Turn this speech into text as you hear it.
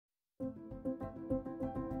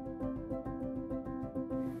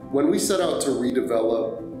When we set out to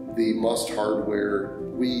redevelop the Must hardware,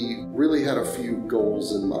 we really had a few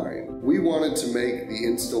goals in mind. We wanted to make the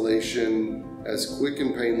installation as quick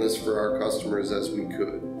and painless for our customers as we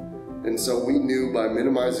could. And so we knew by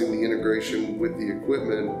minimizing the integration with the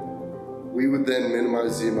equipment, we would then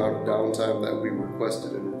minimize the amount of downtime that we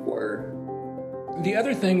requested and required. The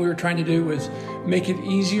other thing we were trying to do was make it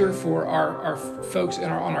easier for our folks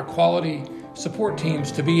on our quality support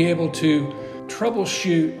teams to be able to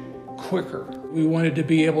troubleshoot quicker. We wanted to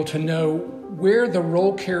be able to know where the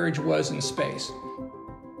roll carriage was in space.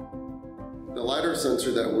 The LiDAR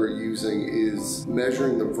sensor that we're using is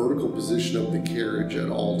measuring the vertical position of the carriage at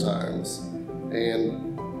all times.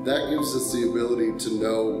 And that gives us the ability to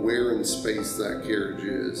know where in space that carriage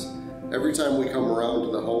is. Every time we come around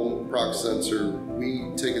to the home prox sensor,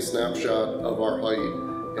 we take a snapshot of our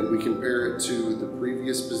height and we compare it to the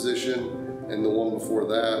previous position and the one before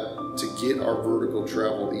that to get our vertical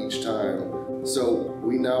travel each time. So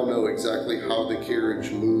we now know exactly how the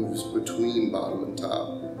carriage moves between bottom and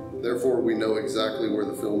top. Therefore, we know exactly where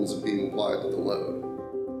the film is being applied to the load.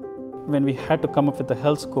 When we had to come up with the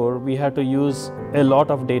health score, we had to use a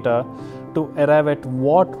lot of data to arrive at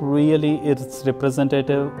what really is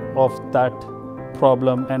representative of that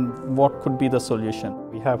problem and what could be the solution.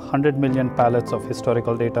 We have 100 million pallets of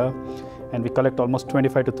historical data, and we collect almost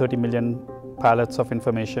 25 to 30 million pallets of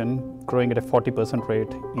information, growing at a 40%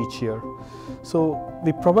 rate each year. So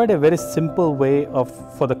we provide a very simple way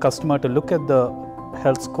for the customer to look at the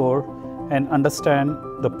health score and understand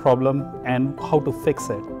the problem and how to fix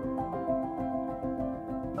it.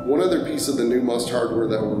 One other piece of the new Must hardware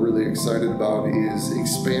that we're really excited about is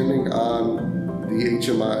expanding on the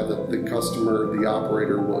HMI that the customer, the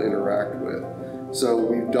operator, will interact with. So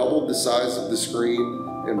we've doubled the size of the screen,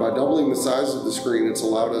 and by doubling the size of the screen, it's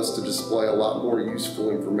allowed us to display a lot more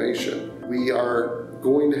useful information. We are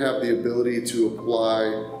going to have the ability to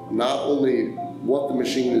apply not only what the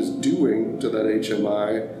machine is doing to that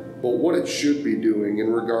HMI, but what it should be doing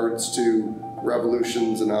in regards to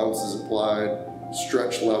revolutions and ounces applied,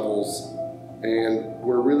 stretch levels, and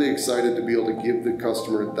we're really excited to be able to give the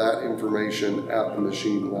customer that information at the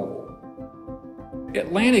machine level.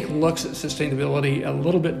 Atlantic looks at sustainability a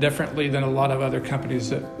little bit differently than a lot of other companies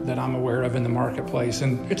that I'm aware of in the marketplace,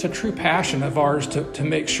 and it's a true passion of ours to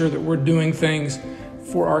make sure that we're doing things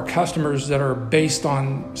for our customers that are based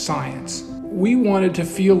on science. We wanted to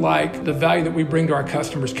feel like the value that we bring to our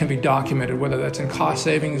customers can be documented, whether that's in cost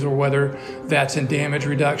savings or whether that's in damage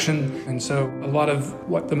reduction. And so a lot of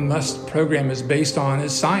what the Must program is based on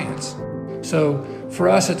is science. So for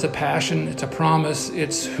us, it's a passion, it's a promise,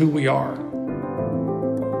 it's who we are.